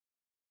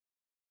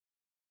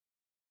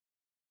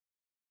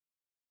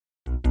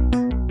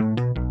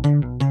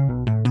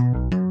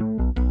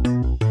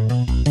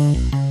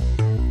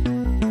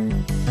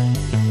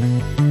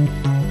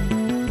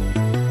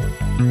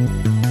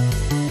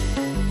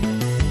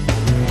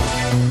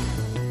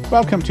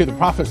Welcome to the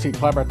Prophecy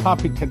Club. Our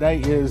topic today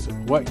is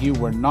what you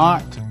were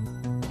not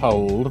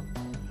told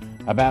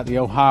about the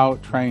Ohio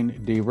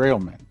train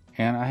derailment.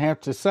 And I have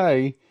to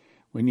say,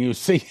 when you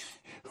see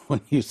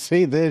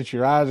this,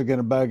 your eyes are going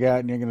to bug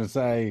out and you're going to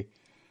say,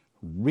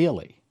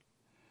 really?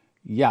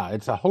 Yeah,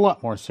 it's a whole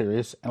lot more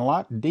serious and a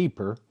lot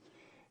deeper.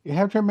 You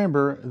have to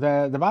remember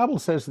that the Bible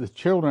says the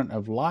children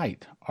of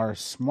light are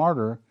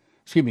the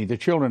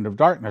children of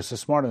darkness are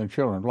smarter than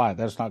children of light.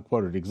 That's not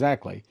quoted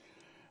exactly.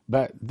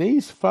 But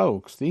these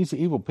folks, these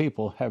evil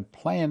people, have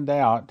planned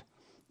out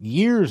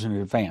years in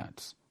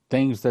advance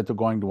things that they're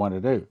going to want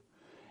to do.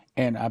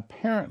 And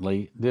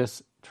apparently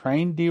this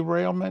train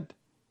derailment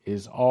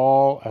is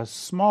all a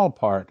small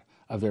part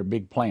of their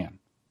big plan.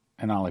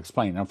 And I'll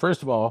explain. Now,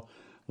 first of all,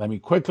 let me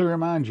quickly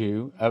remind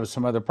you of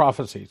some other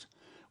prophecies.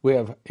 We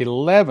have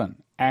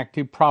 11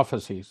 active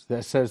prophecies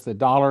that says the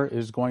dollar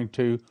is going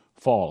to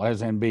fall,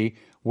 as in be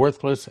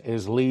worthless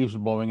as leaves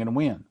blowing in a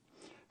wind.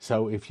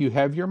 So if you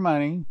have your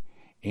money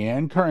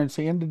in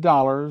currency, into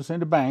dollars,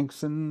 into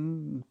banks,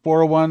 and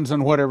 401s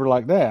and whatever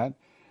like that,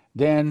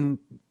 then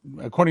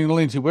according to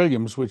Lindsey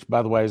Williams, which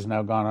by the way has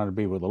now gone on to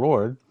be with the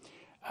Lord,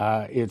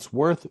 it's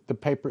worth the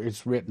paper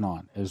it's written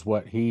on, is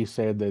what he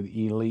said that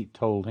the elite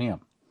told him.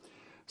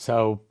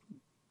 So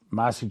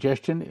my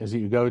suggestion is that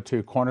you go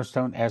to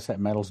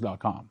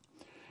cornerstoneassetmetals.com.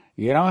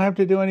 You don't have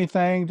to do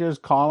anything,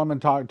 just call them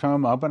and talk to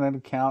them, open an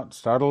account,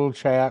 start a little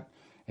chat,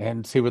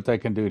 and see what they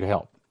can do to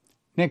help.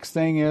 Next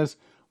thing is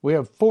we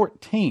have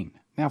 14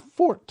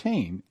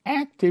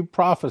 active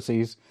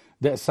prophecies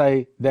that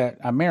say that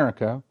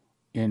America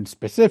in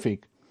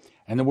specific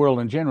and the world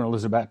in general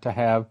is about to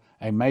have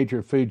a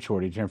major food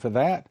shortage. And for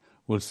that,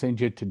 we'll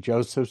send you to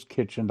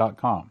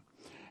josephskitchen.com.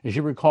 As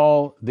you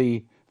recall,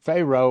 the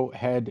Pharaoh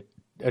had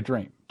a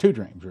dream, two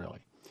dreams really.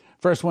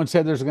 First one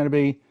said there's going to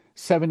be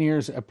 7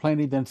 years of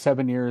plenty, then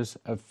 7 years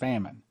of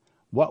famine.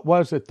 What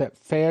was it that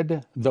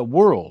fed the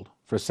world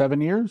for 7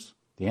 years?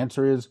 The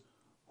answer is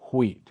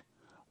wheat.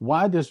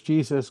 Why does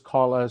Jesus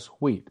call us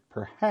wheat?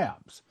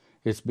 Perhaps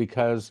it's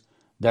because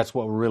that's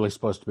what we're really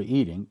supposed to be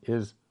eating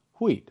is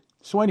wheat.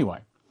 So anyway,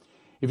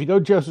 if you go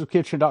to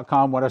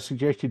josephskitchen.com, what I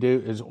suggest you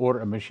do is order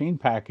a machine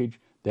package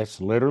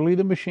that's literally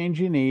the machines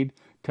you need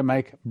to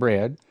make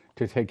bread,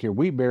 to take your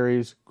wheat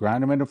berries,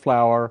 grind them into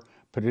flour,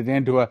 put it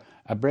into a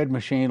bread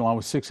machine along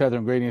with 6 other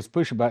ingredients,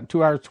 push about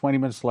 2 hours, 20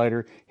 minutes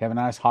later, you have a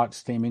nice hot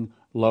steaming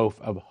loaf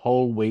of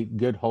whole wheat,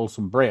 good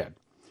wholesome bread.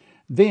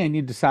 Then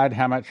you decide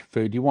how much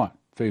food you want.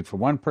 Food for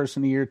 1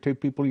 person a year, 2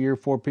 people a year,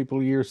 4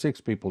 people a year, 6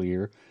 people a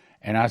year.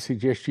 And I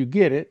suggest you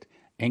get it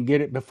and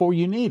get it before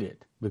you need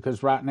it.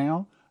 Because right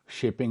now,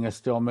 shipping is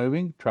still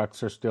moving,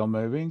 trucks are still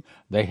moving,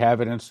 they have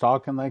it in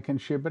stock and they can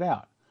ship it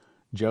out.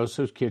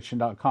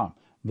 josephskitchen.com.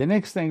 The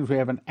next thing is we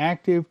have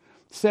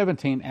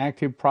 17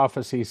 active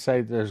prophecies say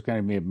there's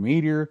going to be a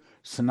meteor,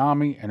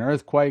 tsunami, an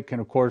earthquake,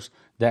 and of course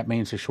that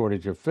means a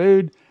shortage of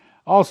food.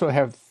 Also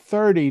have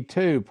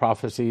 32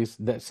 prophecies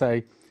that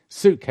say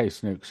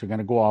suitcase nukes are going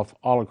to go off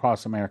all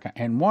across America,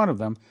 and one of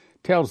them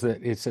tells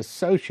that it's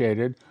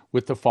associated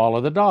with the fall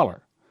of the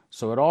dollar.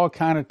 So it all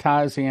kind of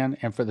ties in,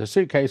 and for the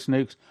suitcase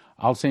nukes,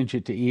 I'll send you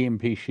to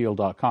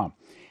empshield.com.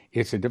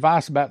 It's a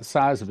device about the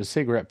size of a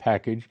cigarette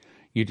package.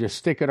 You just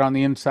stick it on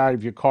the inside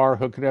of your car,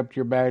 hook it up to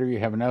your battery, you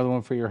have another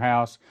one for your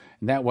house,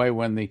 and that way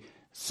when the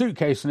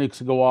suitcase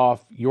nukes go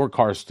off, your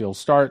car still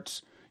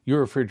starts, your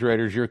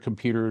refrigerators, your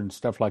computer, and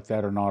stuff like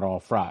that are not all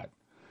fried.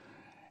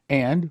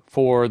 And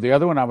for the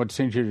other one, I would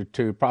send you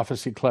to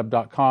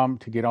prophecyclub.com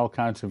to get all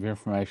kinds of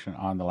information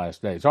on the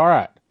last days. All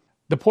right.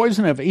 The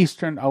poison of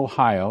eastern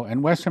Ohio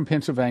and western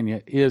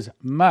Pennsylvania is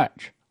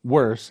much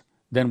worse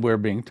than we're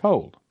being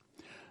told.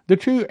 The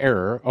true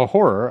error or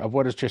horror of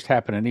what has just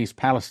happened in East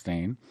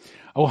Palestine,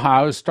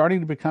 Ohio, is starting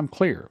to become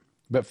clear.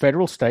 But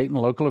federal, state, and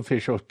local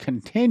officials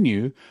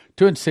continue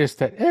to insist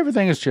that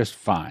everything is just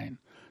fine.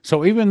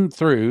 So even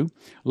though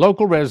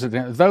local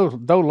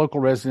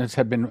residents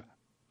have been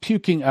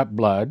puking up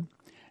blood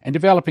and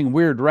developing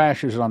weird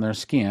rashes on their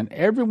skin,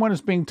 everyone is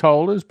being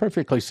told it is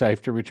perfectly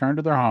safe to return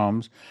to their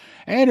homes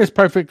and it's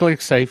perfectly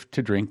safe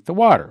to drink the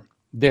water.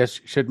 This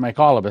should make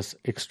all of us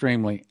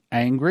extremely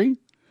angry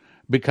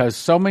because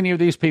so many of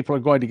these people are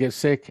going to get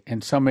sick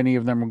and so many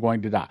of them are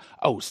going to die.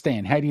 Oh,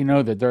 Stan, how do you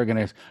know that they're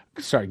going to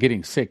start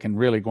getting sick and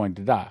really going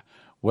to die?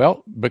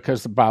 Well,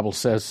 because the Bible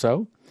says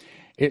so.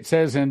 It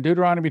says in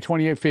Deuteronomy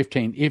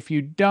 28:15, if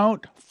you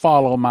don't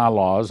follow my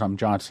laws, I'm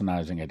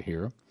Johnsonizing it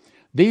here,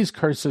 these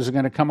curses are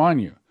going to come on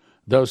you.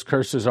 Those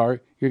curses are,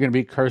 you're going to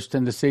be cursed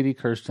in the city,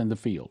 cursed in the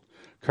field,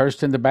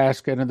 cursed in the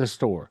basket in the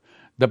store,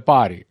 the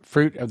body,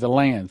 fruit of the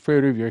land,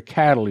 fruit of your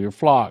cattle, your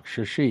flocks,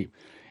 your sheep.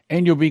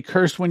 And you'll be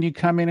cursed when you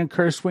come in and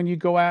cursed when you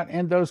go out.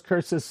 And those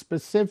curses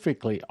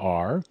specifically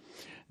are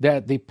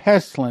that the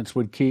pestilence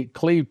would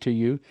cleave to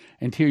you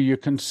until you're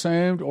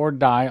consumed or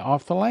die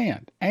off the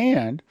land.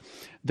 And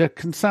the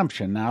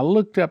consumption. Now, I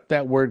looked up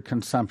that word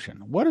consumption.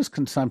 What does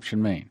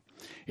consumption mean?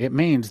 It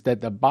means that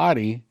the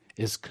body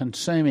is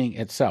consuming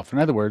itself. In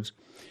other words,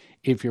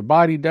 if your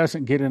body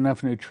doesn't get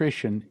enough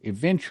nutrition,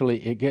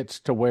 eventually it gets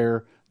to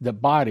where the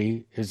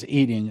body is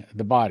eating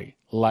the body,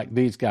 like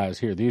these guys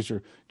here. These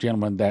are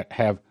gentlemen that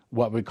have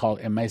what we call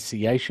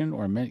emaciation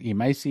or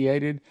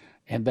emaciated,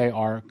 and they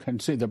are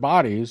their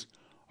bodies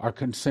are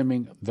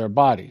consuming their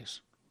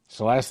bodies. It's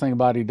the last thing a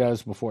body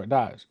does before it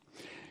dies.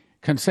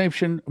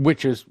 Consumption,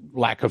 which is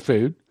lack of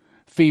food,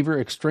 fever,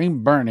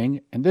 extreme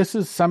burning, and this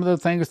is some of the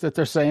things that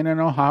they're saying in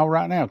Ohio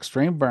right now,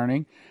 extreme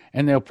burning,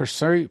 and they'll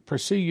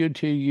pursue you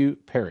till you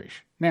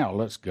perish. Now,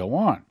 let's go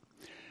on.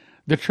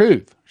 The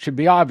truth should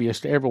be obvious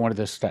to everyone at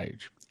this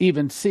stage.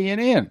 Even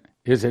CNN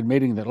is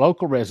admitting that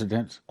local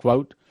residents,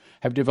 quote,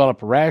 have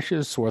developed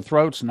rashes, sore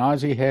throats,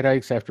 nausea,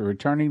 headaches after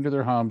returning to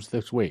their homes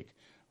this week.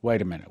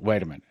 Wait a minute.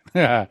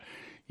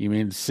 You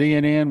mean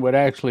CNN would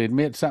actually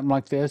admit something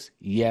like this?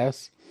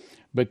 Yes,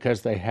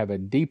 because they have a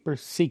deeper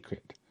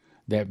secret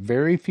that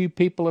very few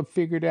people have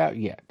figured out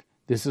yet.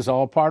 This is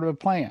all part of a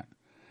plan.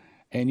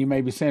 And you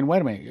may be saying,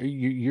 wait a minute,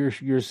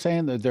 you're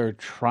saying that they're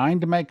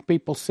trying to make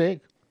people sick?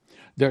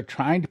 They're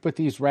trying to put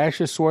these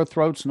rashes, sore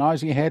throats,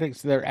 nausea,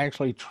 headaches, they're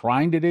actually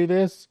trying to do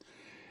this?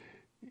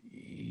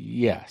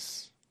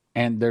 Yes.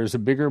 And there's a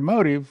bigger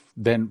motive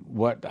than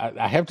what,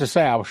 I have to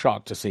say I was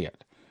shocked to see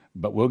it,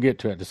 but we'll get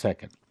to it in a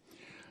second.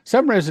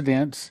 Some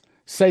residents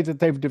say that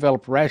they've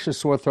developed rashes,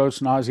 sore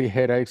throats, nausea,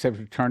 headaches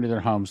after returning to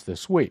their homes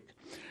this week.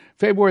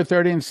 February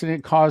 30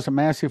 incident caused a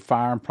massive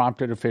fire and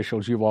prompted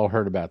officials. You've all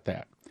heard about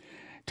that.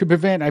 To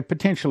prevent a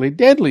potentially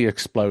deadly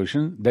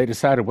explosion, they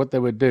decided what they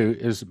would do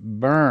is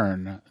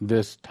burn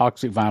this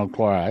toxic vinyl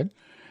chloride,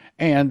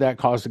 and that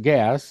caused a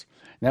gas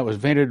that was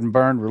vented and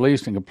burned,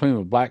 releasing a plume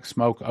of black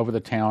smoke over the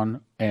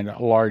town and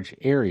a large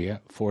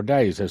area for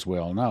days, as we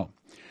all know.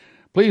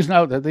 Please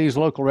note that these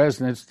local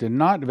residents did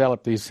not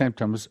develop these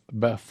symptoms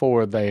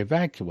before they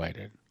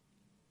evacuated.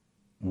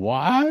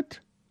 What?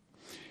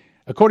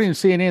 According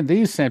to CNN,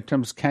 these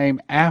symptoms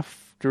came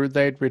after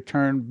they'd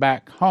returned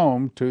back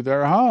home to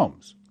their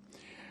homes.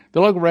 The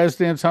local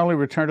residents only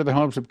returned to their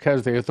homes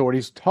because the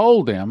authorities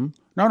told them,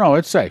 no,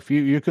 it's safe.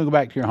 You can go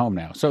back to your home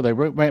now. So they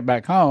went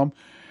back home.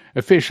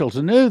 Officials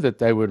knew that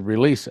they would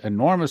release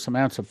enormous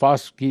amounts of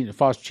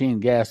phosgene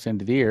gas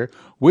into the air,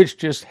 which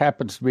just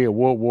happens to be a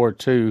World War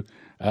II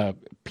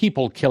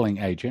people-killing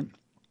agent.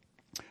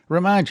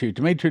 Remind you,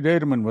 Dmitry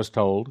Duduman was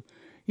told,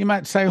 you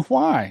might say,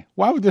 why?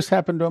 Why would this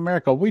happen to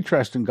America? We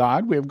trust in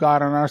God. We have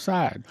God on our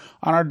side.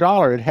 On our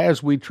dollar, it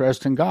has we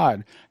trust in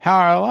God. How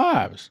are our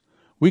lives?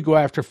 We go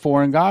after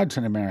foreign gods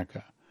in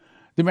America.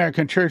 The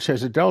American church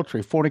has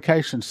adultery,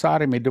 fornication,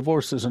 sodomy,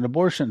 divorces, and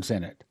abortions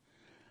in it.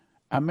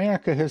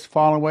 America has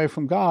fallen away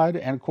from God,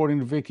 and according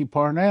to Vicky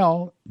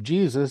Parnell,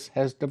 Jesus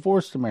has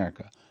divorced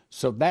America.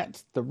 So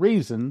that's the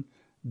reason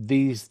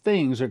these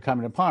things are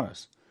coming upon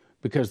us.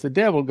 Because the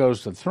devil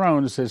goes to the throne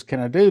and says, can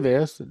I do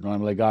this?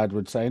 Normally God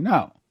would say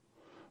no.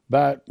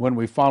 But when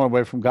we fall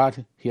away from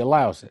God, he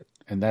allows it,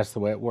 and that's the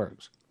way it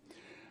works.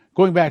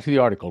 Going back to the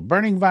article,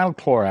 burning vinyl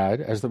chloride,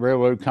 as the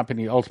railroad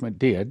company Ultimate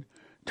did,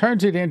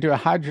 turns it into a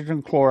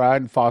hydrogen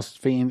chloride and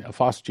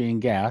phosgene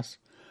gas,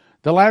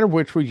 the latter of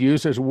which was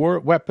used as a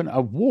weapon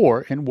of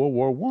war in World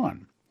War I.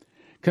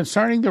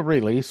 Concerning the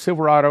release,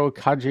 Silverado,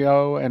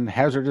 Caggio, and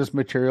hazardous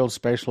materials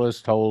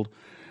specialists told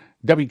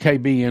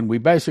WKBN, we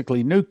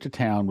basically nuked a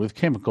town with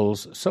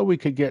chemicals so we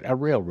could get a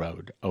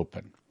railroad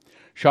open.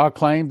 Shaw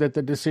claimed that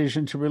the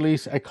decision to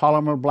release a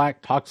column of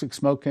black toxic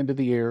smoke into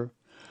the air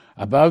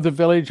above the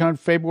village on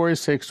February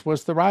 6th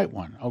was the right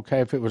one.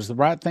 Okay, if it was the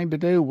right thing to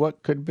do,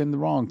 what could have been the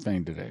wrong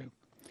thing to do?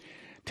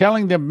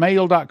 Telling the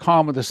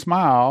Mail.com with a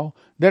smile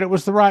that it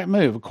was the right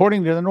move.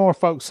 According to the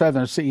Norfolk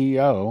Southern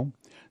CEO,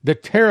 the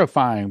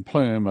terrifying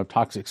plume of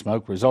toxic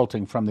smoke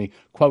resulting from the,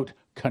 quote,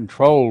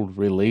 controlled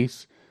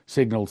release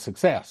signaled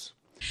success.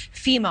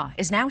 FEMA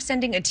is now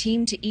sending a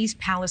team to East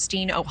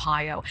Palestine,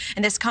 Ohio,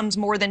 and this comes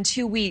more than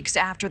 2 weeks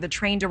after the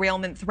train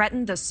derailment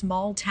threatened the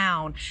small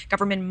town.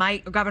 Governor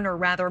Mike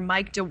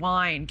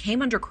DeWine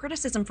came under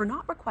criticism for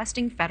not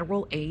requesting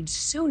federal aid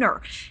sooner,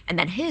 and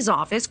then his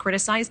office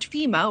criticized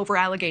FEMA over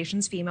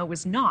allegations FEMA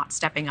was not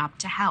stepping up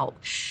to help.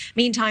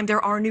 Meantime,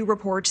 there are new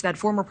reports that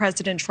former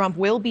President Trump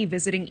will be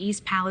visiting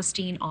East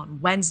Palestine on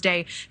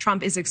Wednesday.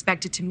 Trump is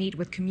expected to meet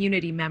with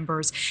community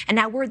members, and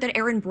now word that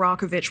Erin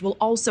Brockovich will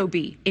also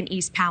be in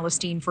East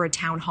Palestine for a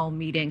town hall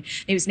meeting.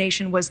 News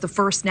Nation was the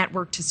first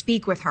network to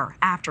speak with her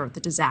after the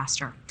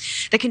disaster.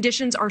 The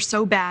conditions are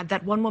so bad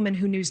that one woman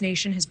who News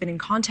Nation has been in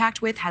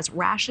contact with has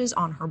rashes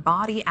on her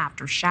body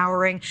after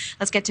showering.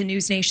 Let's get to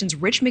News Nation's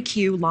Rich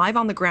McHugh live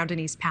on the ground in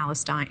East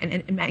Palestine,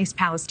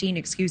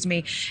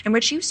 in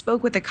which you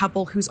spoke with a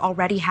couple who's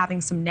already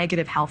having some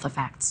negative health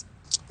effects.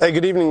 Hey,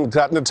 good evening,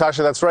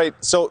 Natasha. That's right.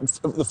 So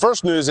the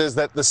first news is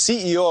that the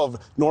CEO of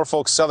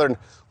Norfolk Southern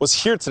was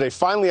here today,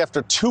 finally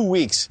after 2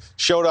 weeks,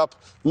 showed up,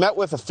 met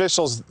with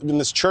officials in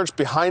this church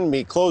behind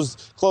me,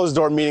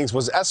 closed-door meetings,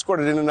 was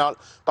escorted in and out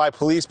by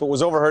police, but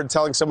was overheard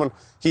telling someone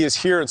he is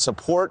here in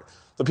support.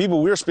 The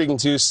people we're speaking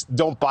to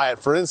don't buy it.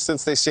 For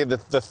instance, they say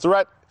that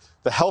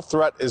the health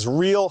threat is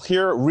real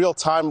here, real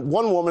time.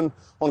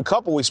 One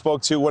couple we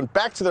spoke to went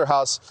back to their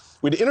house.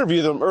 We'd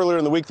interviewed them earlier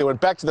in the week. They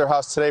went back to their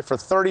house today for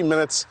 30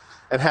 minutes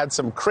and had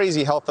some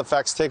crazy health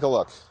effects. Take a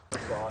look.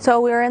 So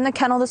we were in the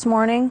kennel this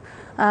morning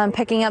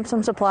picking up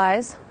some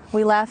supplies.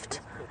 We left.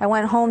 I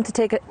went home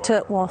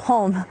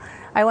home.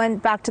 I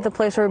went back to the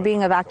place where we were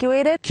being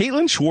evacuated.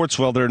 Caitlin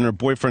Schwartzwelder and her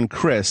boyfriend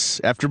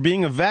Chris, after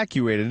being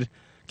evacuated,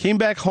 came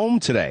back home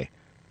today.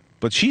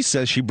 But she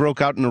says she broke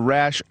out in a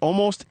rash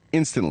almost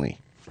instantly.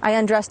 I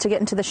undressed to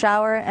get into the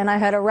shower, and I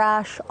had a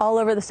rash all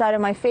over the side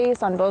of my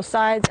face, on both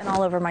sides, and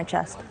all over my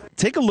chest.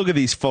 Take a look at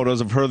these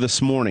photos of her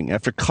this morning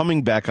after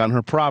coming back on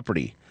her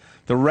property.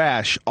 The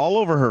rash all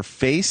over her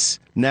face,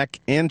 neck,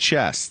 and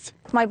chest.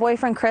 My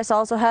boyfriend Chris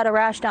also had a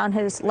rash down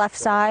his left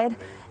side,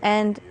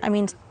 and I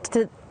mean,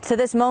 to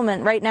this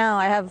moment, right now,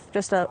 I have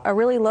just a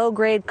really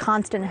low-grade,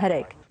 constant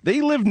headache.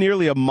 They live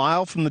nearly a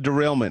mile from the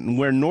derailment and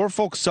where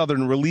Norfolk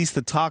Southern released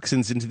the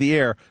toxins into the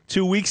air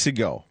 2 weeks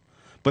ago.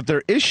 But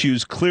their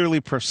issues clearly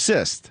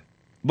persist.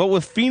 But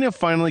with FENA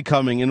finally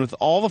coming and with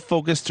all the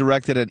focus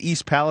directed at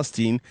East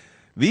Palestine,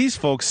 these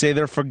folks say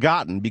they're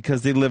forgotten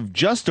because they live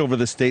just over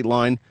the state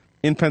line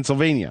in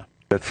Pennsylvania.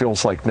 It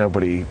feels like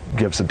nobody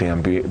gives a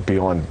damn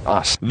beyond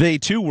us. They,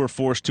 too, were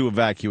forced to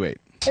evacuate.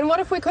 And what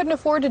if we couldn't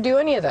afford to do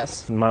any of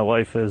this? My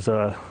wife is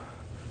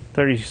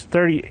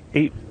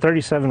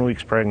 37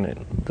 weeks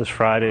pregnant this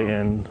Friday,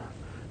 and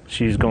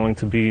she's going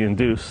to be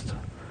induced.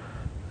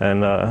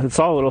 And it's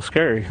all a little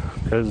scary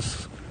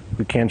because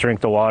we can't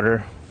drink the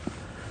water,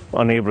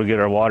 unable to get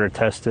our water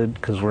tested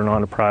because we're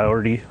not a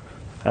priority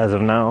as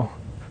of now.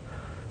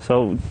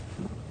 So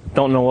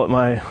don't know what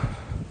my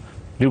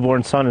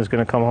newborn son is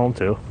going to come home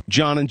to.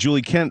 John and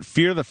Julie Kent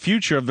fear the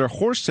future of their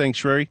horse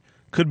sanctuary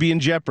could be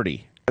in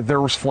jeopardy.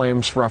 There was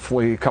flames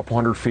roughly a couple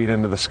hundred feet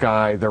into the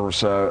sky. There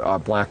was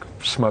a black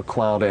smoke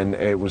cloud, and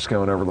it was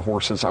going over the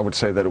horses. I would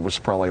say that it was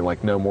probably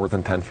like no more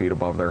than 10 feet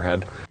above their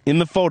head. In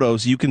the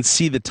photos, you can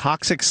see the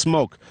toxic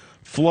smoke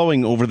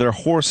flowing over their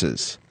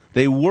horses.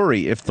 They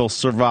worry if they'll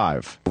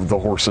survive. The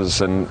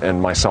horses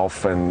and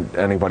myself and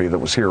anybody that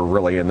was here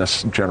really in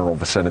this general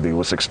vicinity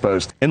was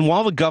exposed. And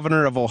while the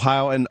governor of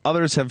Ohio and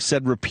others have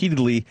said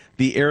repeatedly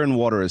the air and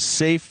water is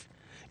safe,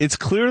 it's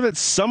clear that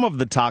some of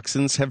the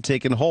toxins have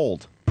taken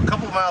hold. A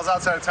couple of miles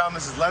outside of town,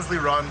 this is Leslie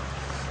Run.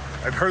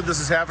 I've heard this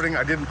is happening.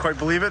 I didn't quite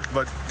believe it,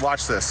 but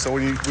watch this. So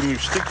when you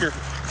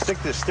stick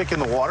this stick in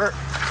the water,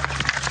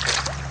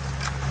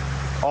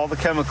 all the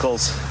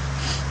chemicals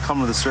come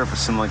to the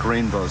surface in like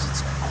rainbows.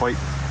 It's quite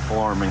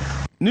alarming.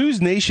 News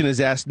Nation has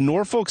asked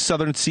Norfolk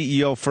Southern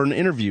CEO for an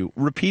interview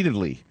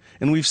repeatedly,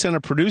 and we've sent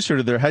a producer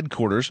to their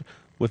headquarters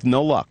with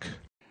no luck.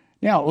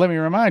 Now, let me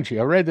remind you,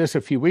 I read this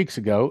a few weeks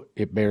ago.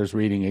 It bears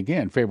reading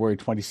again, February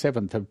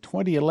 27th of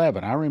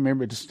 2011. I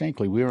remember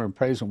distinctly. We were in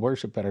praise and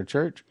worship at our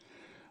church.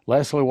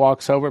 Leslie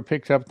walks over,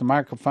 picks up the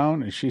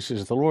microphone, and she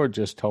says, "The Lord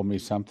just told me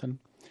something.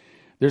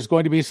 There's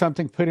going to be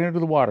something put into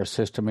the water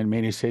system in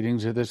many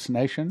cities of this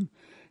nation.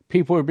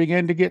 People will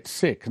begin to get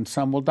sick, and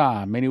some will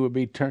die. Many will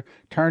be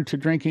turned to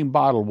drinking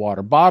bottled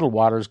water. Bottled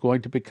water is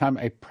going to become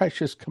a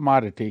precious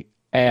commodity,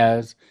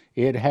 as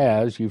it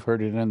has. You've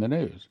heard it in the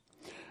news.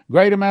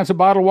 Great amounts of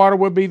bottled water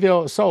will be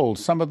sold.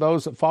 Some of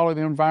those that follow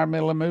the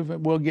environmental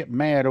movement will get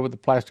mad over the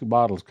plastic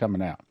bottles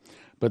coming out.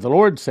 But the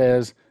Lord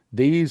says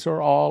these are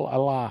all a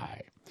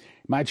lie.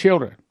 My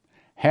children,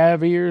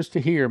 have ears to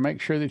hear.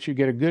 Make sure that you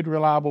get a good,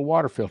 reliable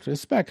water filter."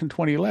 This is back in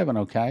 2011,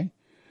 okay?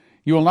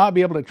 "You will not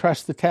be able to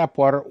trust the tap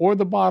water or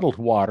the bottled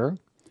water,"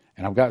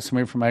 and I've got some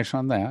information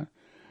on that.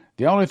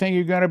 "The only thing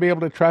you're going to be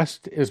able to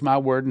trust is my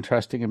word and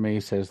trusting in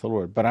me, says the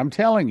Lord. But I'm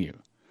telling you,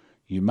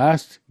 you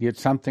must get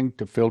something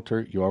to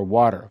filter your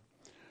water."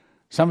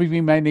 Some of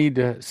you may need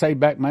to save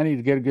back money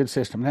to get a good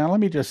system. Now, let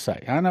me just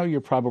say, I know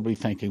you're probably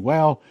thinking,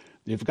 well,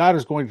 if God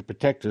is going to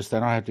protect us,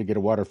 then I have to get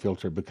a water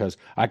filter because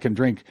I can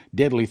drink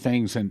deadly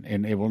things and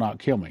it will not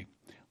kill me.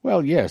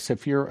 Well, yes,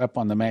 if you're up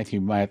on the Matthew,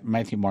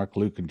 Mark,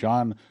 Luke, and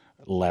John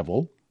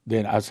level,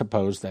 then I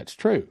suppose that's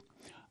true.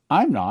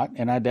 I'm not,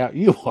 and I doubt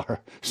you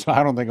are, so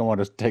I don't think I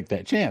want to take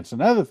that chance.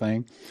 Another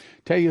thing,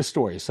 tell you a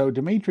story. So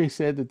Dimitri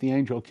said that the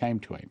angel came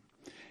to him,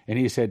 and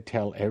he said,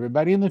 "Tell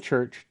everybody in the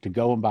church to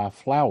go and buy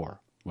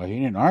flour." Well, he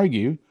didn't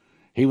argue.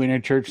 He went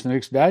in church the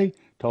next day,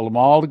 told them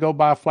all to go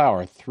buy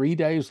flour. 3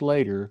 days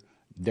later,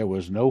 there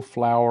was no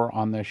flour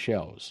on the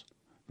shelves.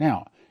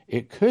 Now,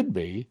 it could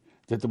be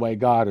that the way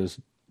God is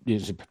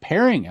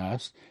preparing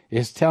us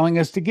is telling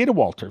us to get a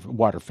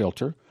water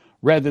filter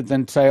rather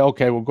than say,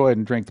 okay, well, go ahead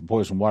and drink the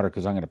poison water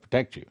because I'm going to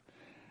protect you.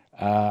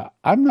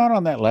 I'm not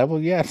on that level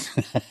yet.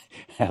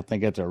 I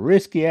think it's a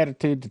risky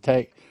attitude to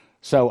take.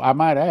 So I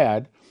might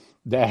add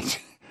that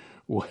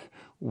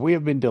we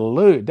have been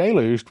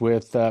deluged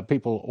with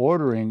people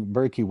ordering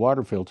Berkey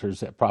water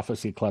filters at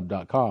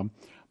prophecyclub.com.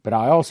 But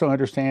I also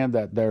understand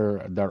that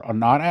they're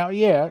not out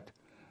yet,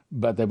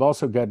 but they've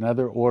also got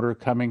another order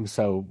coming.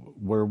 So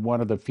we're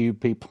one of the few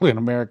people in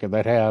America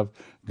that have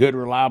good,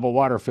 reliable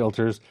water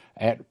filters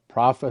at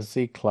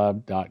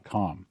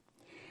prophecyclub.com.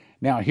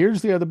 Now,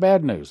 here's the other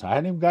bad news. I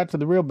hadn't even got to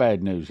the real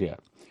bad news yet.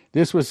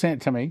 This was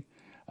sent to me.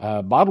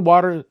 Bottled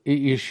water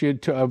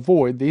issued to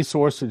avoid. These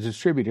sources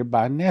distributed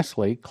by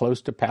Nestle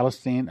close to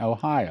Palestine,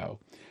 Ohio.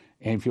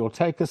 And if you'll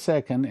take a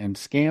second and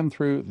scan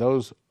through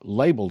those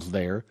labels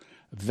there,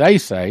 they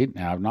say,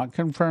 now I've not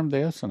confirmed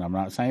this, and I'm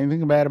not saying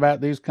anything bad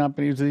about these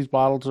companies, these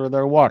bottles, or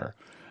their water.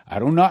 I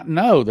do not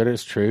know that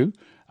it's true.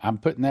 I'm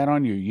putting that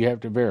on you. You have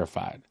to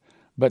verify it.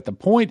 But the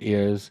point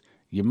is,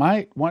 you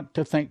might want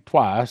to think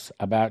twice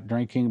about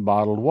drinking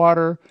bottled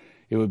water.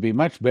 It would be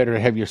much better to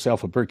have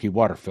yourself a Berkey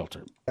water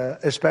filter.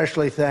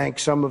 Especially thank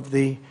some of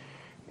the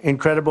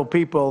incredible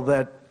people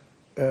that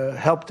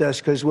helped us,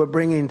 because we're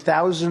bringing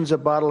thousands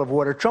of bottles of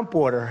water, Trump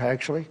water,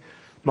 actually,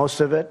 most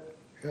of it.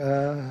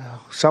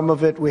 Some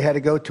of it we had to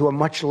go to a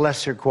much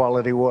lesser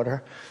quality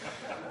water.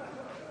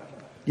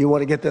 You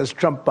want to get those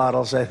Trump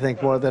bottles, I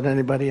think, more than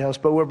anybody else.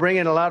 But we're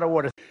bringing a lot of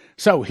water.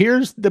 So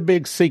here's the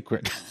big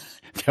secret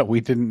that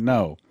we didn't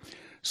know.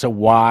 So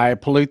why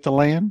pollute the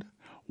land?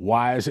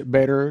 Why is it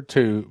better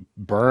to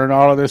burn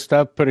all of this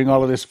stuff, putting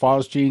all of this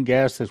phosgene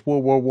gas, this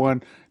World War I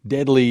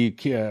deadly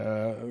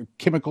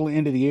chemical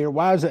into the air?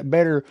 Why is it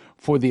better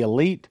for the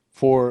elite,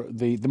 for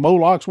the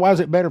Molochs? Why is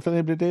it better for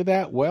them to do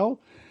that?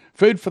 Well,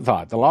 food for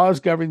thought. The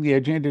laws governing the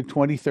Agenda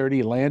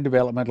 2030 land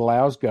development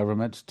allows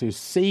governments to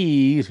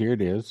seize, here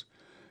it is,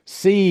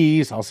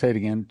 seize, I'll say it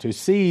again, to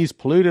seize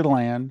polluted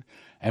land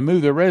and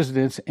move the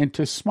residents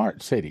into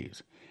smart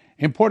cities.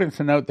 Important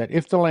to note that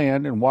if the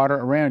land and water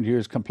around you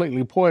is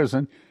completely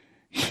poisoned,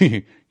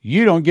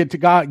 you don't get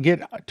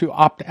to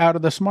opt out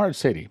of the smart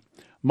city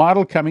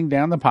model coming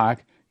down the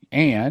pike.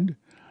 And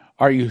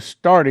are you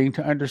starting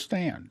to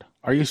understand?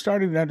 Are you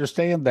starting to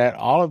understand that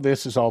all of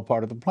this is all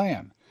part of the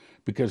plan?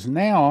 Because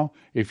now,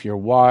 if your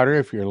water,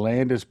 if your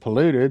land is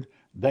polluted,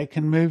 they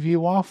can move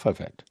you off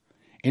of it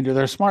into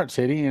their smart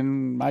city.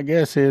 And my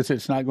guess is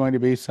it's not going to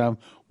be some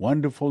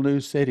wonderful new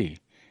city.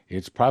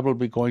 It's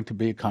probably going to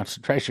be a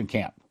concentration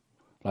camp,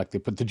 like they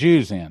put the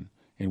Jews in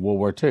World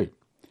War II.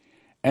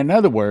 In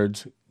other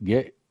words,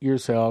 get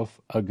yourself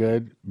a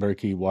good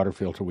Berkey water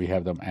filter. We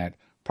have them at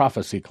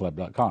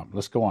prophecyclub.com.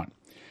 Let's go on.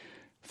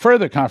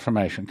 Further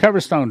confirmation,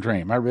 Coverstone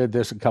Dream. I read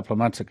this a couple of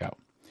months ago.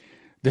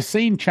 The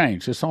scene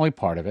changed. It's only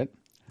part of it.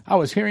 I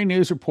was hearing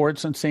news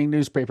reports and seeing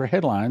newspaper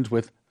headlines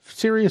with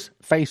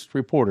serious-faced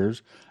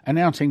reporters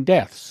announcing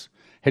deaths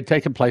had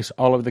taken place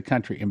all over the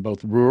country in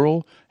both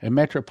rural and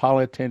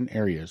metropolitan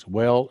areas.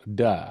 Well,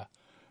 duh.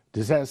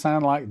 Does that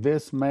sound like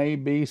this may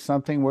be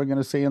something we're going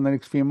to see in the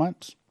next few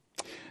months?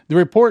 The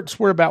reports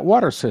were about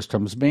water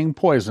systems being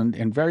poisoned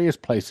in various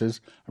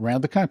places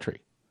around the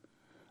country.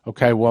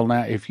 Okay, well,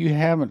 now, if you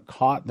haven't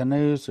caught the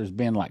news, there's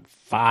been like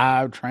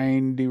 5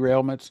 train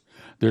derailments.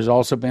 There's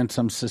also been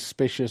some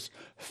suspicious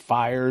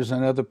fires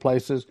in other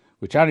places,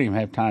 which I don't even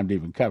have time to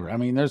even cover. I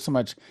mean, there's so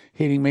much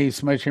hitting me,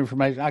 so much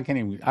information, I can't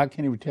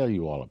even tell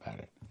you all about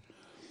it.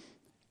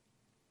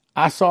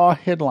 I saw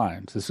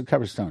headlines. This is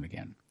Coverstone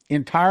again.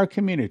 Entire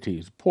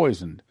communities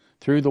poisoned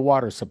through the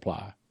water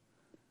supply.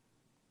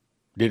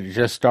 Did it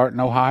just start in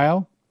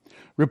Ohio?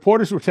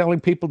 Reporters were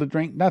telling people to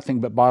drink nothing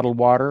but bottled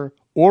water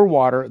or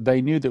water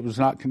they knew that was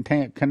not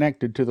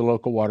connected to the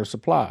local water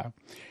supply.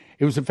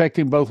 It was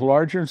affecting both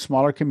larger and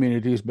smaller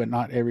communities, but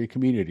not every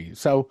community.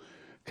 So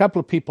a couple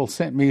of people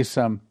sent me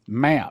some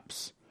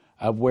maps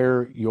of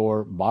where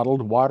your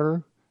bottled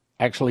water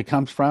actually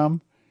comes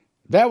from.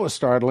 That was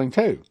startling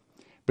too,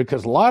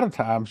 because a lot of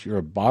times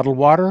your bottled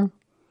water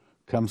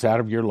comes out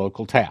of your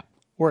local tap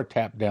or a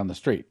tap down the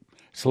street.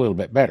 It's a little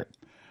bit better,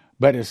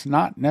 but it's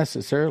not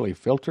necessarily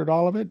filtered,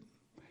 all of it.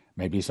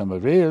 Maybe some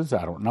of it is.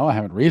 I don't know. I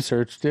haven't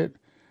researched it,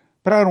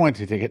 but I don't want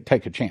to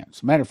take a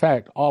chance. Matter of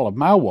fact, all of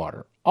my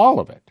water, all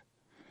of it,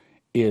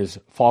 is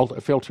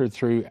filtered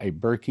through a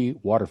Berkey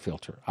water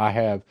filter. I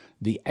have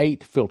the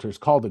 8 filters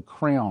called the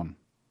Crown.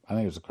 I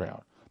think it's the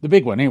Crown. The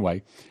big one,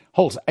 anyway,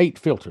 holds 8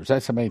 filters.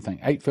 That's the main thing.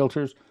 8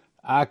 filters.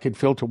 I could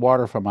filter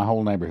water from my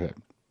whole neighborhood.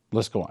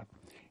 Let's go on.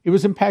 It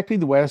was impacting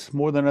the West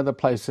more than other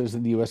places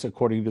in the U.S.,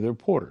 according to the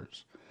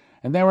reporters.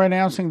 And they were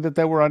announcing that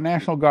they were on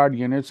National Guard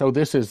units. Oh,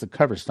 this is the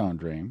Coverstone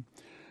Dream.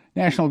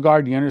 National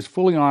Guard units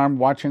fully armed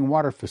watching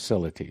water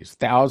facilities.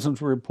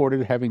 Thousands were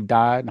reported having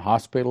died, and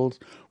hospitals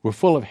were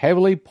full of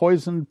heavily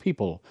poisoned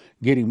people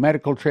getting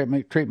medical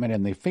treatment,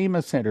 and the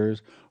FEMA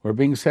centers were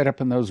being set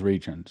up in those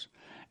regions.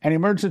 An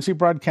emergency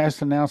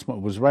broadcast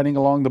announcement was running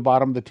along the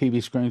bottom of the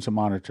TV screens and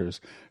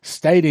monitors,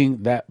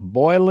 stating that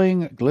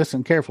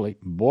listen carefully,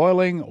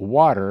 boiling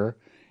water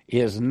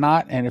is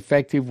not an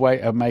effective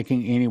way of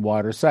making any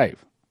water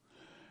safe.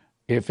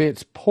 If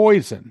it's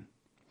poison,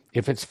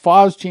 if it's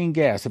phosgene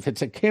gas, if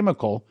it's a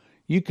chemical,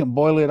 you can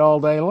boil it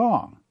all day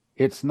long.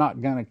 It's not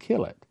going to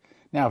kill it.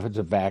 Now, if it's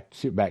a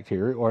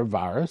bacteria or a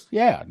virus,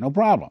 yeah, no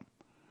problem.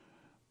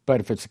 But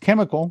if it's a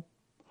chemical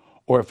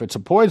or if it's a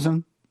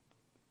poison,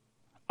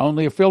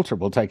 only a filter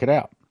will take it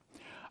out.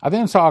 I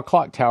then saw a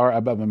clock tower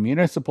above a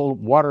municipal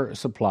water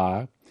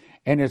supply,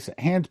 and its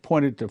hands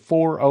pointed to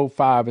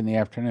 4:05 in the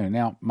afternoon.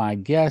 Now, my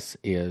guess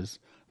is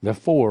the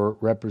 4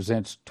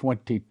 represents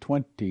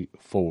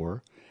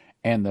 2024,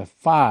 and the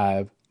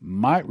 5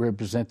 might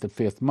represent the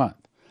 5th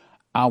month.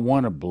 I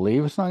want to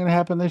believe it's not going to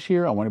happen this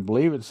year. I want to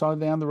believe it's on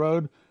down the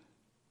road,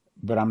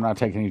 but I'm not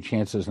taking any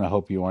chances, and I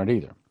hope you aren't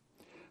either.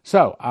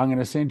 So I'm going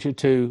to send you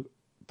to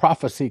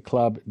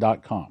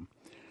prophecyclub.com.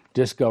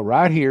 Just go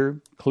right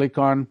here, click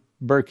on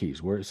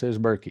Berkey's, where it says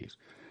Berkey's.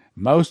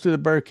 Most of the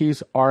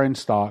Berkeys are in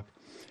stock.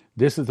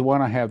 This is the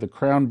one I have, the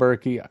Crown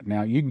Berkey.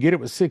 Now, you can get it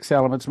with 6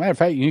 elements. Matter of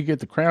fact, you can get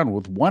the Crown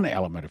with 1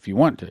 element if you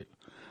want to.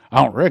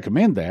 I don't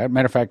recommend that.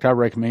 Matter of fact, I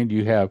recommend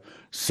you have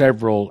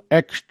several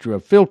extra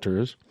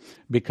filters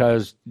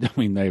because,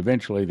 they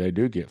eventually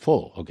do get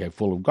full,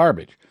 full of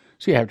garbage.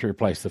 So you have to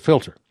replace the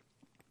filter.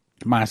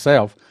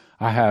 Myself,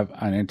 I have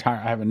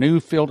a new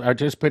filter. I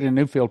just put in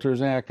new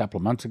filters a couple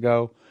of months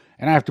ago.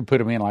 And I have to put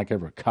them in like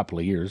every couple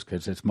of years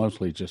because it's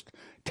mostly just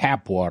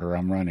tap water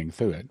I'm running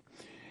through it.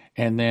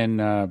 And then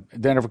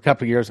every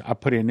couple of years I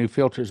put in new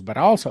filters, but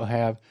I also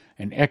have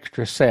an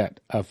extra set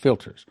of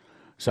filters.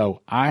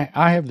 So I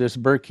have this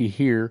Berkey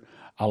here.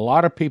 A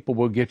lot of people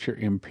will get your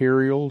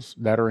Imperials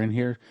that are in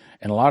here,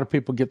 and a lot of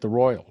people get the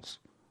Royals.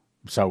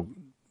 So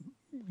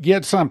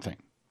get something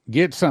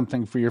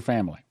for your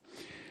family.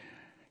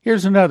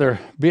 Here's another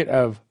bit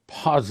of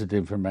positive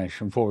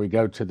information before we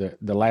go to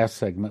the last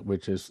segment,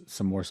 which is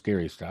some more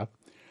scary stuff.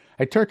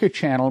 A Turkish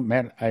channel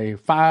met a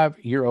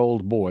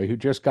 5-year-old boy who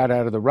just got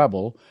out of the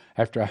rubble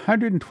after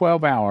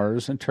 112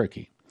 hours in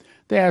Turkey.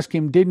 They asked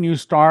him, "Didn't you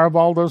starve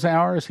all those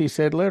hours?" He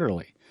said,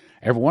 "Literally.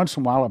 Every once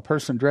in a while, a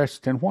person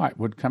dressed in white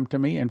would come to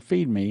me and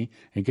feed me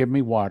and give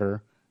me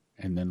water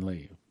and then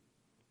leave."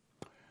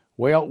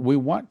 Well, we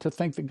want to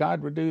think that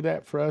God would do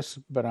that for us,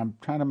 but I'm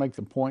trying to make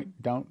the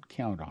point, don't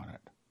count on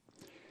it.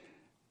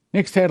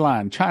 Next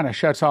headline, China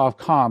shuts off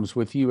comms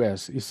with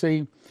U.S. You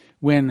see,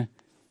 when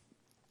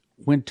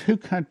two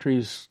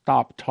countries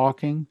stop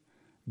talking,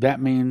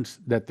 that means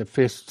that the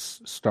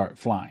fists start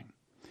flying.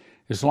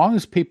 As long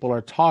as people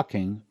are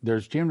talking,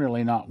 there's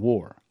generally not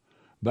war.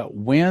 But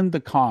when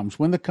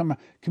the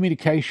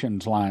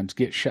communications lines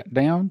get shut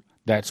down,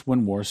 that's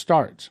when war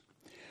starts.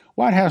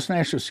 White House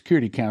National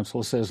Security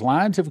Council says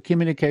lines of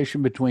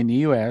communication between the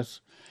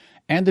U.S.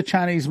 and the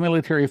Chinese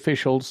military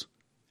officials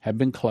have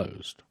been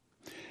closed.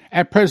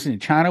 At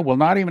present, China will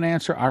not even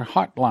answer our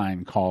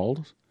hotline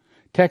calls.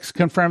 Texts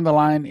confirm the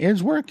line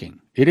is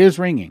working. It is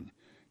ringing.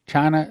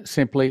 China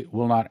simply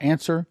will not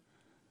answer.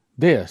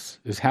 This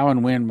is how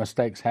and when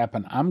mistakes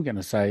happen. I'm going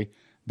to say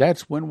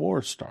that's when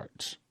war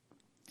starts.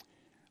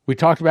 We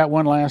talked about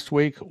one last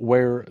week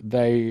where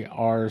they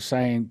are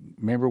saying,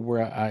 remember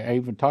where I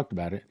even talked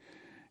about it,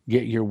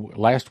 get your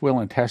last will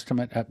and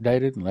testament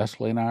updated. And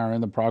Leslie and I are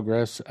in the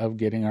progress of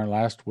getting our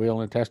last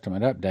will and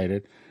testament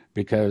updated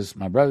because,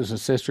 my brothers and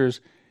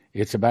sisters,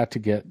 it's about to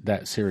get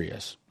that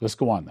serious. Let's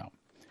go on, though.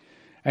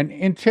 An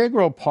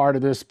integral part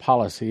of this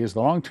policy is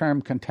the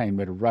long-term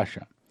containment of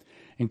Russia,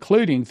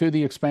 including through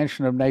the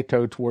expansion of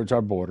NATO towards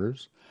our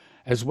borders,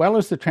 as well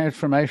as the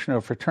transformation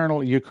of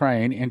fraternal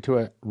Ukraine into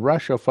a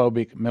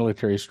Russia-phobic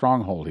military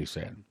stronghold, he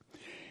said.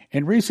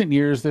 In recent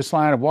years, this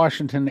line of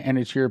Washington and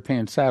its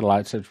European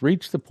satellites has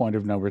reached the point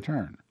of no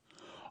return.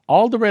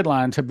 All the red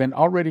lines have been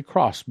already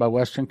crossed by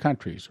Western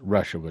countries,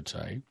 Russia would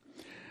say.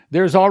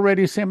 There is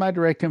already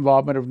semi-direct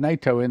involvement of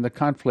NATO in the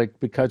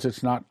conflict because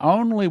it's not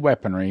only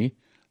weaponry,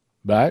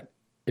 but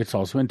it's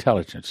also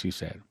intelligence, he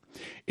said.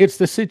 It's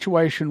the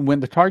situation when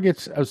the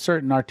targets of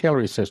certain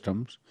artillery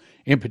systems,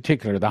 in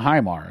particular the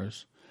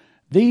HIMARS,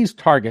 these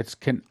targets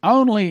can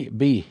only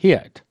be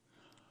hit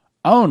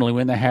only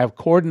when they have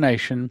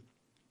coordination,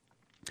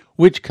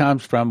 which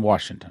comes from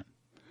Washington.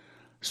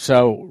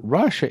 So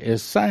Russia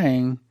is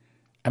saying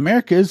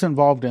America is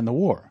involved in the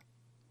war.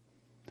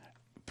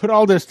 Put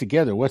all this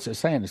together, what's it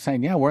saying? It's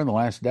saying, yeah, we're in the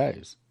last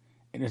days.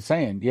 And it's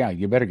saying, yeah,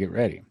 you better get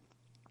ready.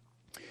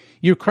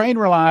 Ukraine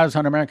relies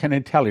on American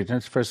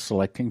intelligence for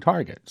selecting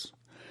targets.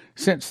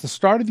 Since the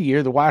start of the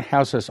year, the White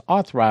House has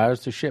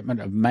authorized the shipment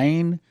of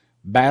main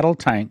battle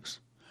tanks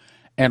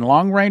and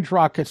long-range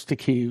rockets to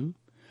Kyiv.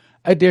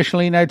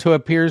 Additionally, NATO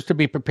appears to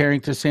be preparing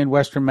to send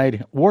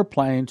Western-made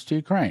warplanes to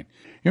Ukraine.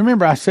 You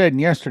remember I said in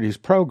yesterday's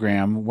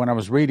program, when I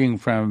was reading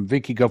from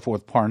Vicky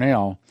Goforth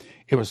Parnell,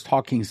 it was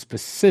talking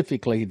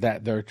specifically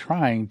that they're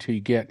trying to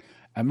get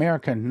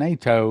America and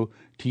NATO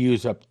to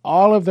use up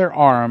all of their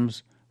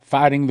arms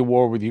fighting the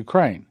war with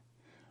Ukraine.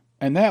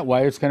 And that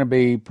way, it's going to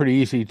be pretty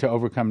easy to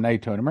overcome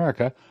NATO and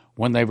America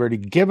when they've already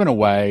given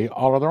away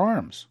all of their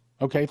arms.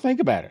 Okay,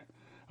 think about it.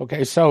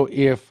 Okay, so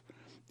if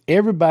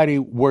everybody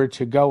were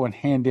to go and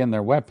hand in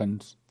their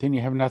weapons, then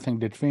you have nothing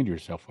to defend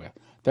yourself with.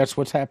 That's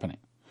what's happening.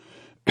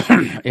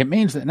 It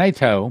means that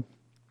NATO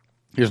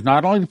is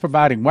not only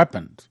providing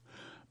weapons,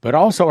 but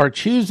also are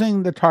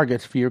choosing the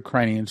targets for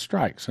Ukrainian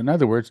strikes. In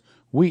other words,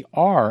 we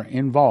are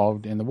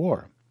involved in the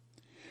war.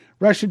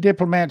 Russian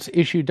diplomats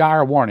issue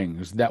dire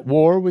warnings that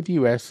war with the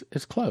U.S.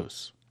 is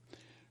close.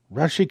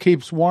 Russia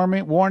keeps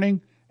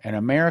warning, and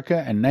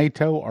America and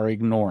NATO are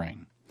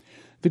ignoring.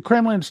 The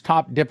Kremlin's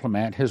top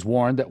diplomat has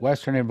warned that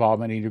Western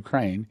involvement in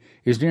Ukraine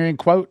is nearing,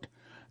 quote,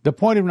 the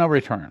point of no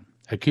return,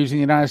 accusing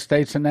the United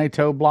States and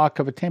NATO bloc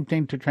of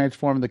attempting to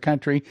transform the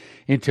country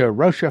into a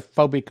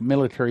Russia-phobic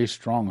military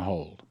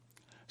stronghold.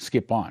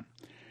 Skip on.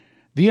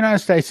 The United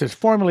States has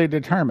formally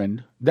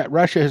determined that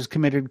Russia has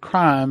committed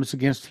crimes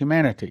against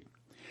humanity.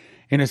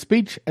 In a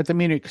speech at the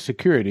Munich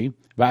Security,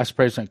 Vice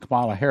President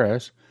Kamala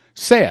Harris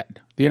said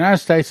the United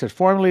States has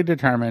formally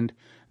determined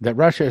that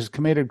Russia has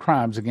committed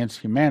crimes against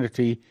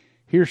humanity.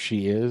 Here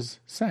she is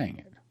saying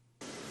it.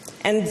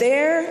 And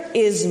there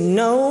is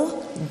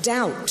no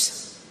doubt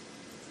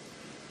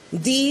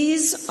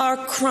these are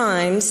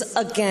crimes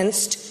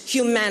against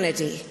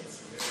humanity.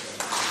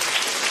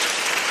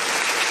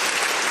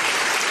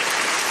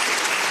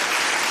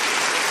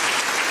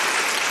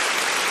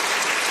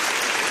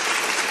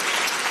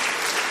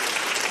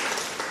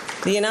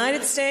 The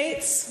United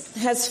States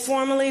has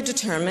formally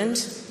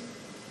determined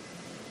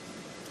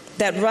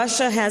that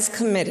Russia has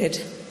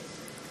committed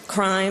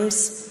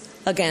crimes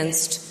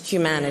against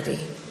humanity.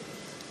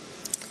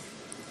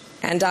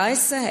 And I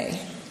say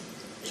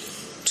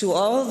to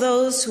all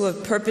those who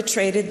have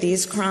perpetrated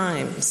these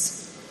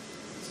crimes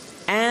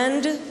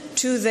and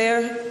to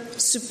their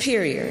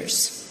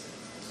superiors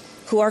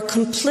who are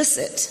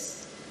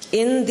complicit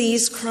in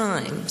these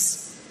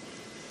crimes,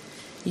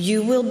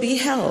 you will be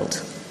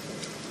held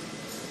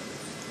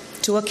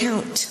to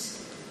account.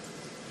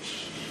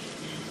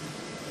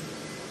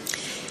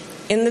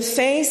 In the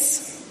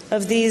face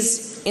of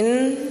these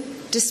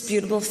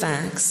indisputable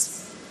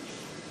facts,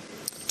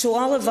 to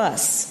all of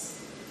us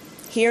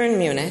here in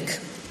Munich,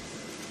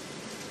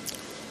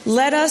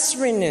 let us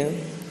renew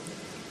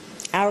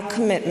our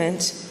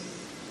commitment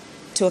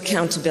to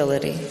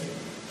accountability.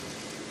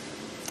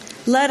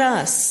 Let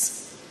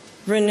us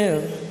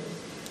renew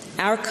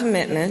our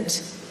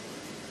commitment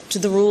to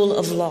the rule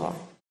of law.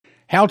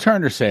 Hal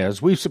Turner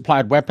says, we've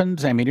supplied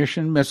weapons,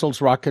 ammunition, missiles,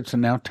 rockets,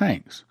 and now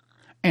tanks.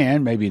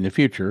 And, maybe in the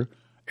future,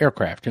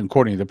 aircraft. And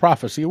according to the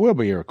prophecy, it will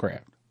be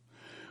aircraft.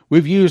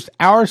 We've used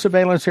our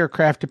surveillance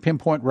aircraft to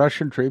pinpoint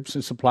Russian troops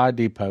and supply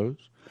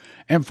depots,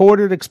 and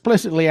forwarded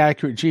explicitly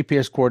accurate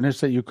GPS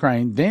coordinates that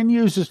Ukraine then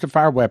uses to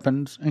fire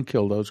weapons and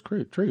kill those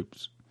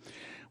troops.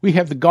 We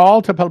have the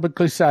gall to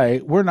publicly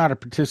say we're not a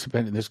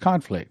participant in this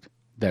conflict.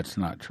 That's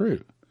not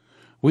true.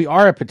 We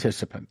are a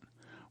participant.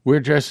 We're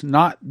just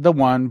not the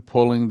one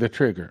pulling the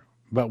trigger,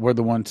 but we're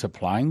the one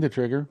supplying the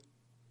trigger.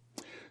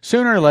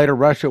 Sooner or later,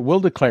 Russia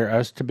will declare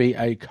us to be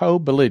a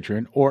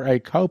co-belligerent or a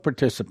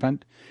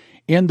co-participant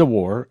in the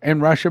war,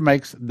 and Russia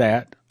makes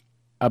that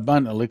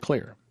abundantly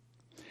clear.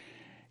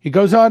 He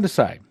goes on to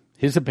say,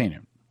 his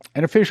opinion,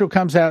 an official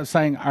comes out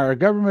saying our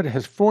government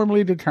has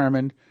formally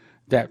determined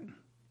that,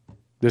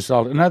 this is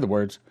all, in other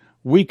words,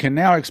 we can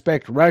now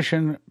expect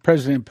Russian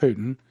President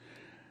Putin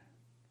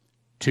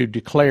to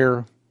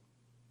declare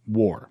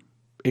war.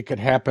 It could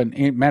happen.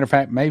 Matter of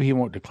fact, maybe he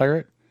won't declare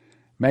it.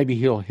 Maybe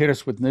he'll hit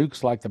us with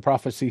nukes like the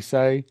prophecies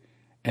say,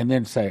 and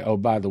then say, oh,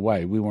 by the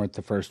way, we weren't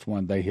the first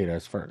one. They hit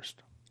us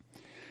first.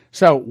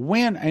 So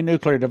when a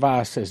nuclear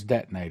device is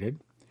detonated,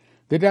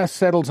 the dust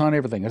settles on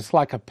everything. It's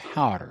like a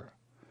powder.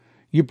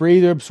 You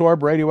breathe or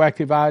absorb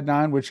radioactive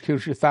iodine, which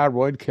kills your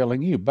thyroid,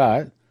 killing you.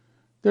 But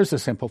there's a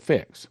simple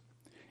fix.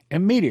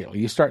 Immediately,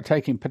 you start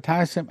taking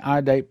potassium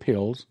iodate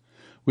pills,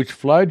 which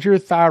flood your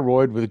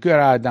thyroid with good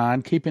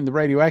iodine, keeping the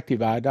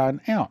radioactive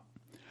iodine out.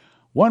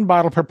 1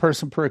 bottle per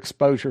person per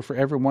exposure for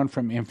everyone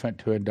from infant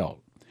to adult.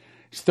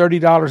 It's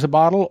 $30 a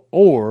bottle,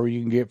 or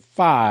you can get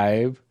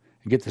 5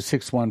 and get the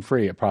 6th one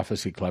free at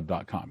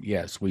prophecyclub.com.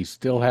 Yes, we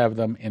still have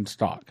them in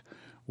stock.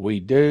 We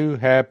do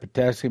have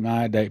potassium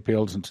iodate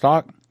pills in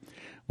stock.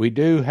 We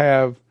do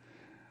have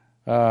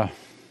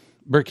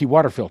Berkey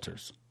water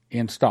filters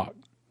in stock.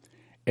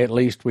 At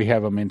least we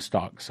have them in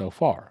stock so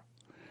far.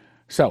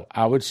 So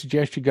I would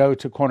suggest you go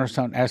to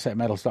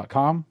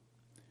cornerstoneassetmetals.com,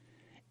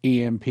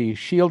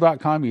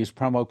 empshield.com, use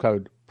promo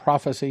code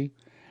PROPHECY,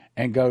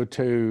 and go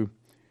to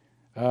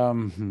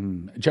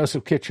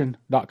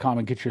josephkitchen.com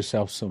and get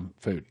yourself some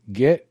food.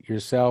 Get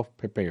yourself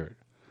prepared.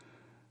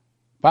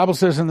 Bible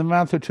says in the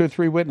mouth of 2 or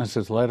 3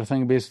 witnesses, let a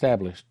thing be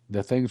established.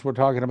 The things we're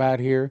talking about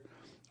here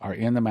are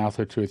in the mouth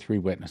of 2 or 3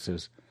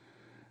 witnesses.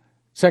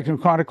 2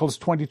 Chronicles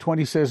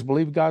 20:20 says,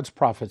 believe God's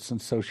prophets,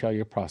 and so shall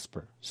you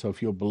prosper. So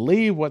if you'll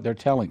believe what they're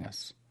telling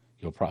us,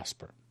 you'll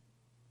prosper.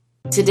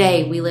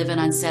 Today, we live in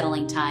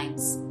unsettling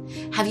times.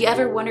 Have you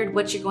ever wondered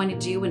what you're going to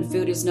do when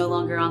food is no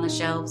longer on the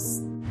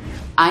shelves?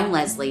 I'm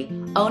Leslie,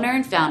 owner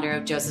and founder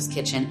of Joseph's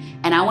Kitchen,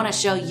 and I want to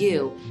show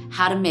you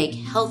how to make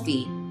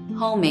healthy,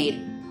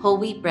 homemade, whole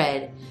wheat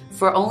bread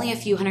for only a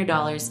few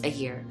 $100s a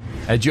year.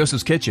 At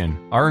Joseph's Kitchen,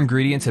 our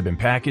ingredients have been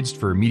packaged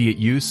for immediate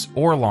use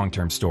or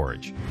long-term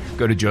storage.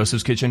 Go to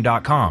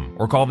josephskitchen.com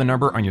or call the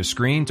number on your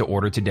screen to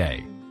order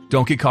today.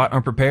 Don't get caught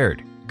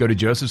unprepared. Go to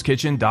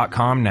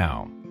josephskitchen.com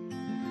now.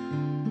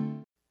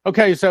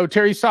 Okay, so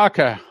Terry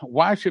Saka,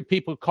 why should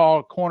people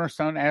call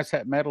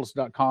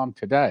cornerstoneassetmetals.com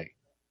today?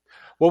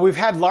 Well, we've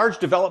had large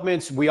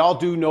developments. We all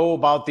do know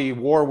about the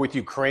war with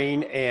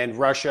Ukraine and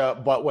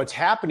Russia, but what's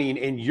happening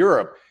in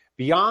Europe,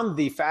 beyond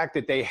the fact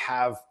that they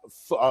have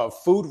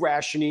food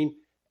rationing,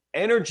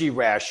 energy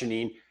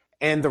rationing,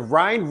 and the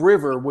Rhine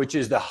River, which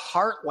is the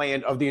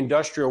heartland of the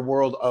industrial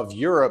world of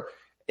Europe,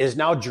 is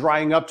now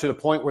drying up to the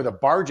point where the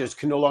barges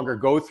can no longer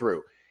go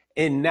through.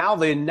 And now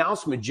the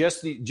announcement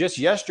just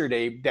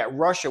yesterday that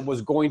Russia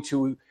was going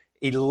to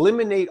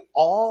eliminate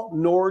all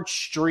Nord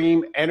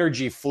Stream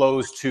energy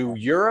flows to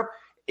Europe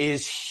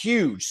is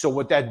huge. So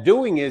what that's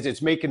doing is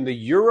it's making the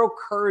euro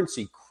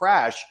currency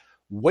crash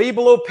way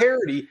below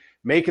parity,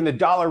 making the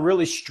dollar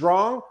really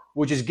strong,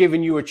 which is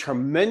giving you a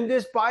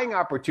tremendous buying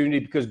opportunity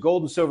because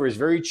gold and silver is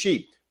very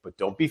cheap. But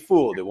don't be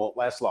fooled. It won't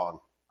last long.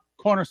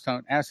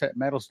 Cornerstone,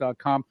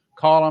 assetmetals.com.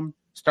 Call them,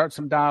 start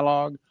some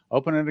dialogue,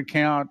 open an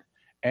account,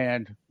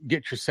 and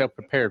get yourself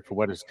prepared for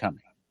what is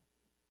coming.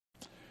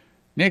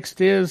 Next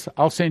is,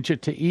 I'll send you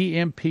to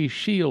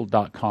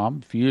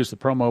empshield.com. If you use the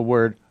promo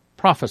word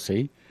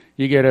prophecy,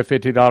 you get a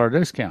 $50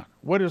 discount.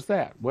 What is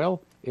that?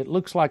 Well, it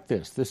looks like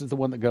this. This is the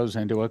one that goes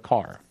into a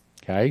car,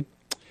 okay?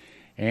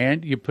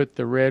 And you put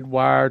the red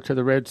wire to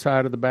the red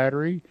side of the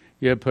battery,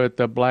 you put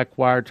the black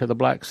wire to the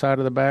black side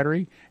of the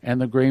battery, and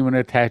the green one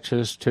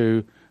attaches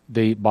to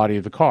the body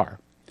of the car.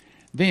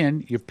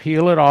 Then you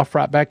peel it off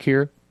right back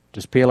here.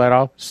 Just peel that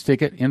off,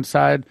 stick it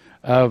inside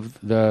of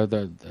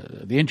the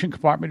engine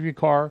compartment of your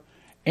car,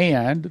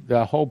 and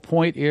the whole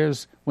point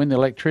is when the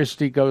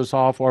electricity goes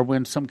off or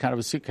when some kind of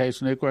a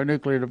suitcase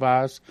nuclear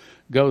device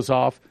goes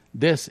off,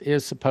 this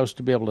is supposed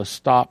to be able to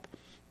stop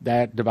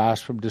that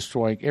device from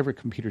destroying every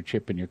computer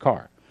chip in your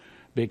car.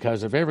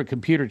 Because if every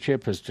computer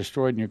chip is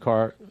destroyed in your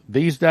car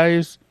these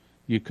days,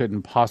 you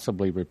couldn't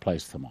possibly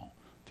replace them all.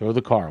 Throw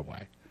the car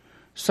away.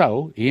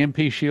 So,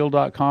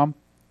 empshield.com,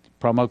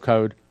 promo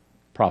code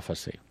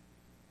prophecy.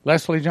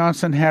 Leslie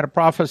Johnson had a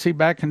prophecy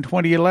back in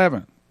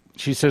 2011.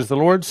 She says, the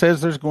Lord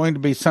says there's going to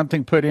be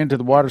something put into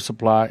the water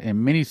supply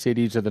in many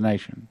cities of the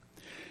nation.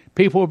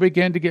 People will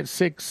begin to get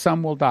sick,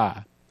 some will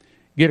die.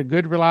 Get a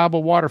good,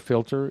 reliable water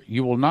filter.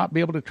 You will not be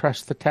able to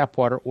trust the tap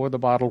water or the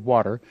bottled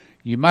water.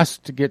 You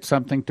must get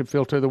something to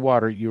filter the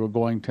water you are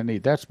going to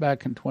need. That's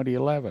back in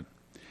 2011.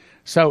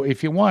 So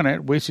if you want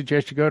it, we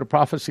suggest you go to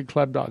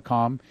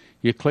prophecyclub.com.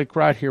 You click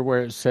right here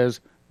where it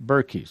says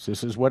Berkeys.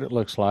 This is what it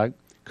looks like.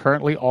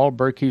 Currently, all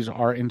Berkeys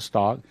are in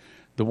stock.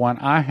 The one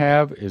I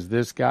have is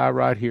this guy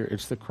right here.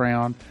 It's the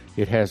Crown.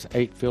 It has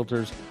 8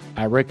 filters.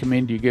 I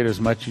recommend you get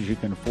as much as you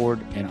can afford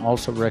and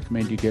also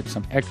recommend you get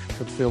some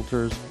extra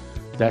filters.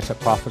 That's at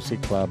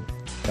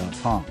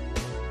prophecyclub.com.